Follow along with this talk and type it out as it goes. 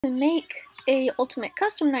To make a Ultimate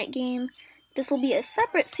Custom Night game, this will be a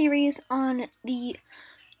separate series on the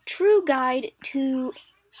true guide to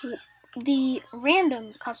the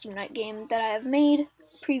random Custom Night game that I have made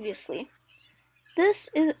previously. These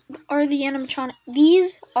are the animatronics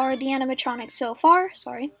so far,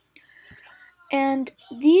 and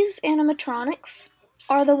these animatronics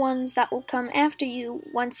are the ones that will come after you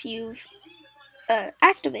once you've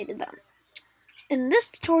activated them. In this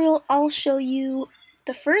tutorial, I'll show you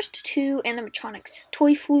the first two animatronics,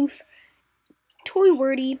 Toy Floof, Toy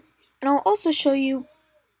Wordy, and I'll also show you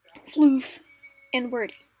Floof and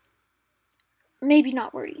Wordy. Maybe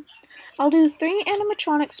not Wordy. I'll do 3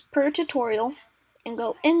 animatronics per tutorial and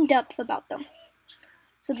go in depth about them.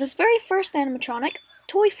 So this very first animatronic,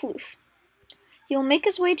 Toy Floof. He'll make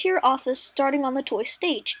his way to your office starting on the toy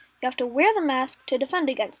stage. You have to wear the mask to defend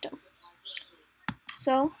against him.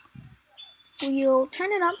 So we'll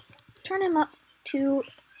turn him up to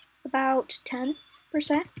about 10%.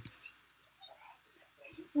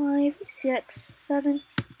 5, 6, 7,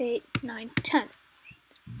 8, 9, 10.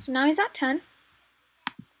 So now he's at 10.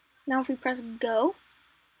 Now if we press go,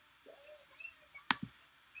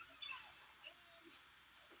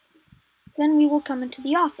 then we will come into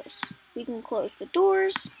the office. We can close the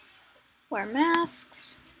doors, wear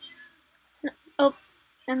masks. Oh,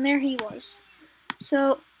 and there he was.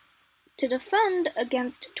 So to defend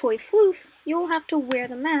against Toy Floof, you'll have to wear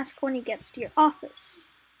the mask when he gets to your office.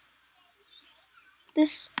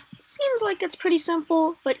 This seems like it's pretty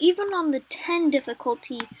simple, but even on the 10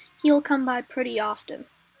 difficulty, he'll come by pretty often.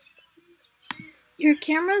 Your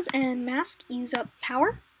cameras and mask use up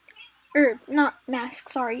power. Not mask,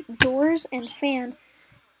 sorry, doors and fan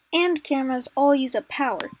and cameras all use up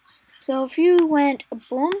power. So if you went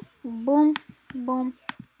boom, boom, boom,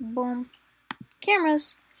 boom,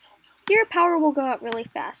 cameras, your power will go out really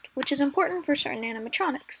fast, which is important for certain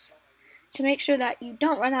animatronics. To make sure that you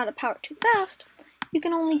don't run out of power too fast, you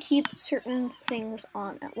can only keep certain things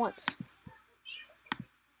on at once.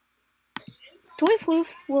 Toy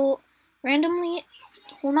Floof will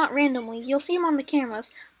not randomly, you'll see him on the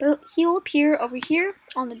cameras, but he'll appear over here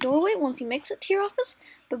on the doorway once he makes it to your office,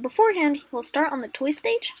 but beforehand he'll start on the toy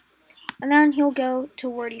stage, and then he'll go to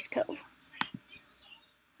Wordy's Cove.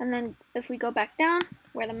 And then if we go back down,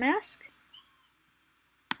 wear the mask,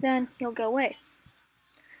 then he'll go away.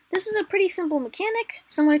 This is a pretty simple mechanic,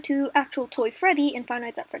 similar to actual Toy Freddy in Five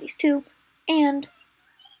Nights at Freddy's 2, and,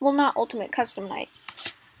 well, not Ultimate Custom Night.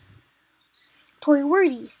 Toy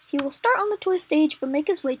Wordy. He will start on the toy stage but make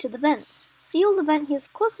his way to the vents. Seal the vent he is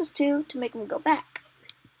closest to make him go back.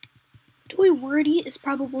 Toy Wordy is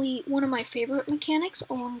probably one of my favorite mechanics,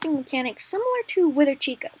 along with mechanics similar to Wither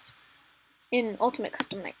Chica's in Ultimate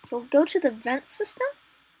Custom Night. He'll go to the vent system,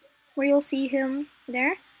 where you'll see him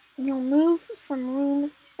there, and he'll move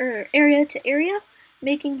from area to area,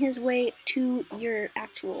 making his way to your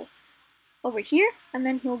actual over here, and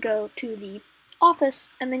then he'll go to the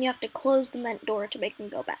office, and then you have to close the vent door to make him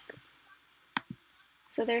go back.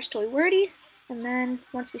 So there's Toy Wordy, and then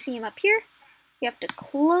once we see him up here, you have to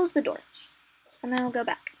close the door, and then he'll go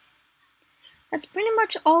back. That's pretty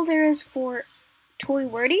much all there is for Toy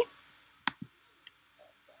Wordy.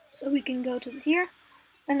 So we can go to here,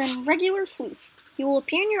 and then regular Floof. He will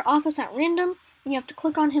appear in your office at random, and you have to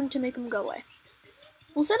click on him to make him go away.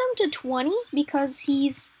 We'll set him to 20 because he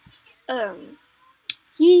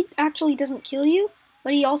actually doesn't kill you,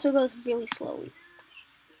 but he also goes really slowly.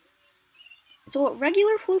 So what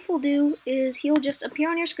regular Floof will do is he'll just appear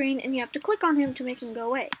on your screen and you have to click on him to make him go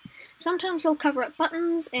away. Sometimes he'll cover up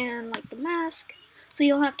buttons and like the mask, so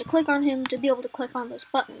you'll have to click on him to be able to click on those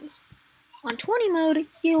buttons. On 20 mode,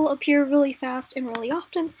 he'll appear really fast and really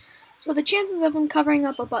often, so the chances of him covering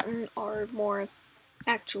up a button are more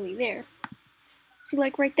actually there. See,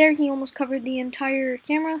 like right there, he almost covered the entire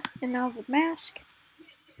camera, and now the mask.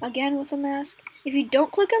 Again with the mask. If you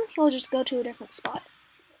don't click him, he'll just go to a different spot.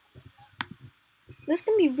 This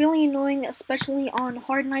can be really annoying, especially on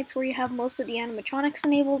hard nights where you have most of the animatronics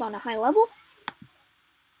enabled on a high level.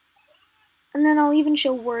 And then I'll even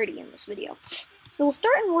show Wordy in this video. He will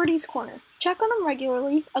start in Wordy's corner. Check on him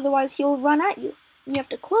regularly, otherwise he'll run at you, and you have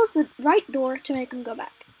to close the right door to make him go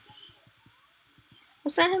back.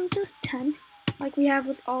 We'll set him to 10, like we have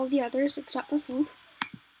with all the others except for Floof.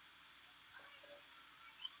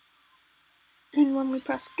 And when we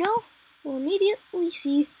press go, we'll immediately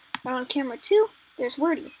see that on camera 2, there's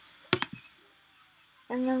Wordy.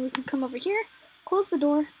 And then we can come over here, close the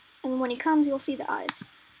door, and when he comes, you'll see the eyes.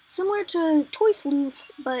 Similar to Toy Floof,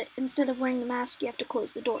 but instead of wearing the mask, you have to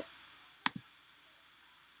close the door.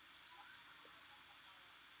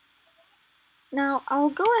 Now, I'll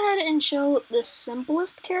go ahead and show the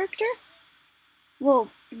simplest character.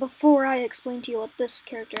 Well, before I explain to you what this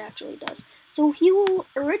character actually does. So he will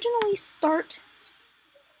originally start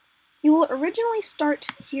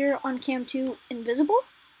here on Cam 2 invisible,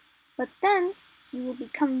 but then he will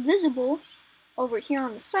become visible over here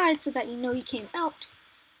on the side so that you know he came out,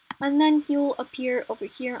 and then he'll appear over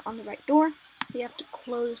here on the right door, so you have to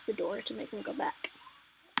close the door to make him go back.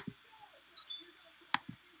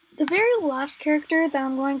 The very last character that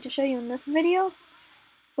I'm going to show you in this video,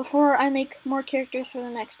 before I make more characters for the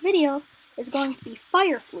next video, is going to be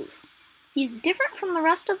Fire Floof. He's different from the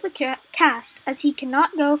rest of the cast as he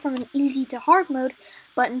cannot go from an easy to hard mode,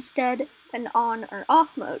 but instead an on or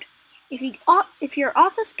off mode. If your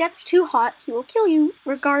office gets too hot, he will kill you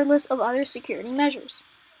regardless of other security measures.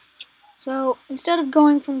 So instead of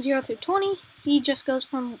going from 0 through 20, he just goes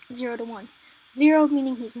from 0 to 1. 0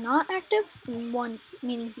 meaning he's not active, and 1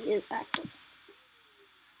 meaning he is active.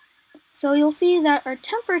 So you'll see that our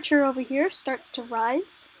temperature over here starts to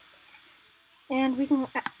rise, and we can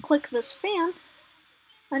click this fan,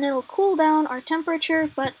 and it'll cool down our temperature,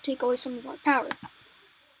 but take away some of our power.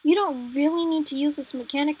 You don't really need to use this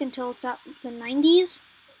mechanic until it's at the 90s,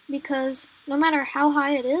 because no matter how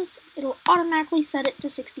high it is, it'll automatically set it to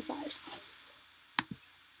 65.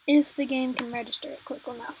 If the game can register it quick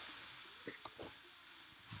enough.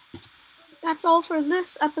 That's all for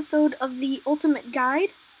this episode of the Ultimate Guide.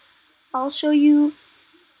 I'll show you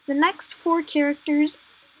the next 4 characters,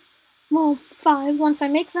 well, 5 once I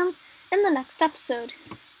make them, in the next episode.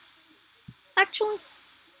 Actually,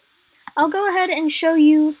 I'll go ahead and show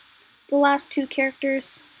you the last 2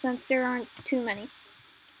 characters since there aren't too many.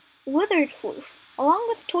 Withered Floof. Along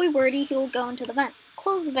with Toy Wordy, he will go into the vent.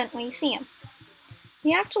 Close the vent when you see him.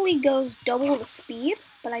 He actually goes double the speed,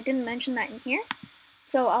 but I didn't mention that in here.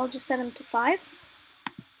 So I'll just set him to 5.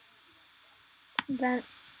 Vent.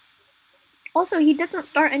 Also, he doesn't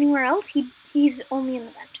start anywhere else. He's only in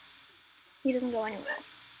the vent. He doesn't go anywhere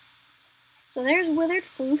else. So there's Withered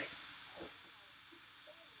Floof.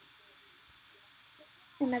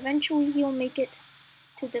 And eventually he'll make it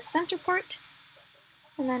to this center part,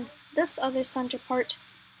 and then this other center part,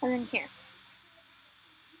 and then here.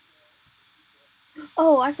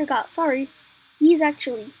 Oh, I forgot, sorry. He's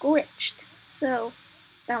actually glitched, so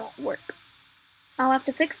that won't work. I'll have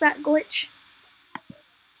to fix that glitch,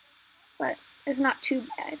 but it's not too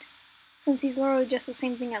bad, since he's literally just the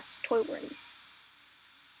same thing as Toy Wordy.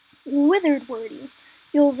 Withered Wordy.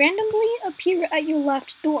 You'll randomly appear at your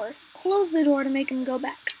left door. Close the door to make him go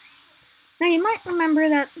back. Now you might remember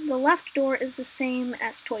that the left door is the same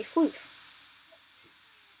as Toy Floof.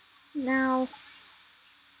 Now,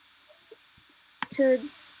 to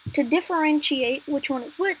differentiate which one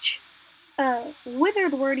is which,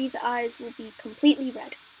 Withered Wordy's eyes will be completely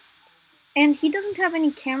red. And he doesn't have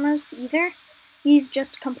any cameras either. He's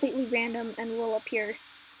just completely random and will appear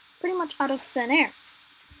pretty much out of thin air.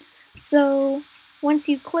 So, once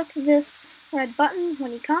you click this red button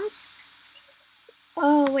when he comes...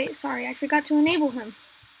 Oh, wait, sorry, I forgot to enable him.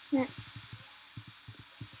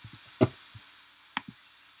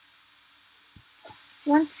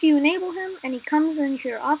 Once you enable him and he comes into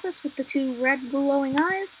your office with the 2 red glowing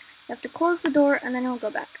eyes, you have to close the door and then he'll go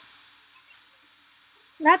back.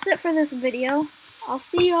 That's it for this video. I'll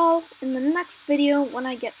see y'all in the next video when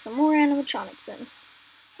I get some more animatronics in.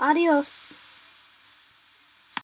 Adios!